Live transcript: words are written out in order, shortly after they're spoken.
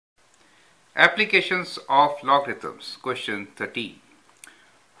Applications of logarithms. Question 13.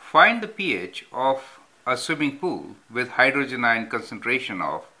 Find the pH of a swimming pool with hydrogen ion concentration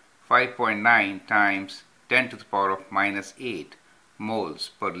of 5.9 times 10 to the power of minus 8 moles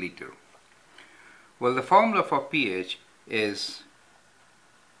per liter. Well, the formula for pH is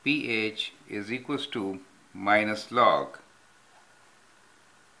equals to minus log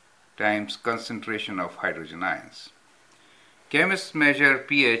times concentration of hydrogen ions. Chemists measure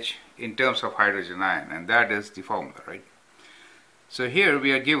pH in terms of hydrogen ion, and that is the formula, right? So here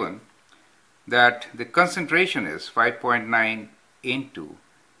we are given that the concentration is 5.9 into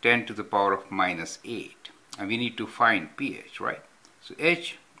 10 to the power of minus 8, and we need to find pH, right? So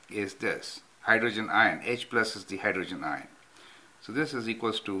H is this, hydrogen ion. H plus is the hydrogen ion. So this is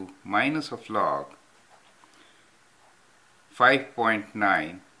equals to minus of log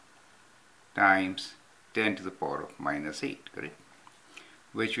 5.9 times 10 to the power of minus 8, correct?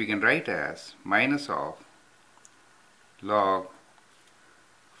 Which we can write as minus of log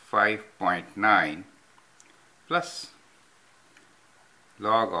 5.9 plus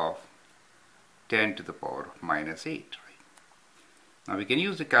log of 10 to the power of minus 8, right? Now we can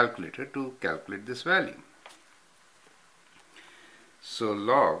use the calculator to calculate this value. So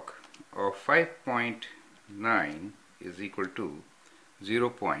log of 5.9 is equal to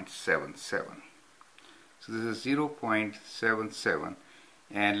 0.77. So this is 0.77,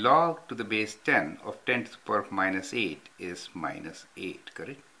 and log to the base 10 of 10 to the power of minus 8 is minus 8,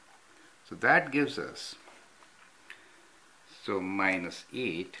 correct? So that gives us, so minus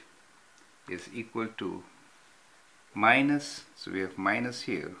 8 is equal to minus, so we have minus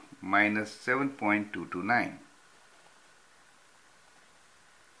here, minus 7.229.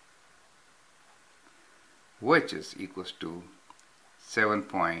 Which is equals to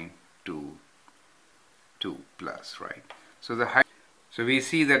 7.22 plus, right? So we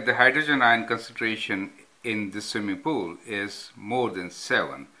see that the hydrogen ion concentration in the swimming pool is more than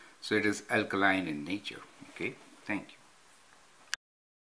 7, so it is alkaline in nature. Okay, thank you.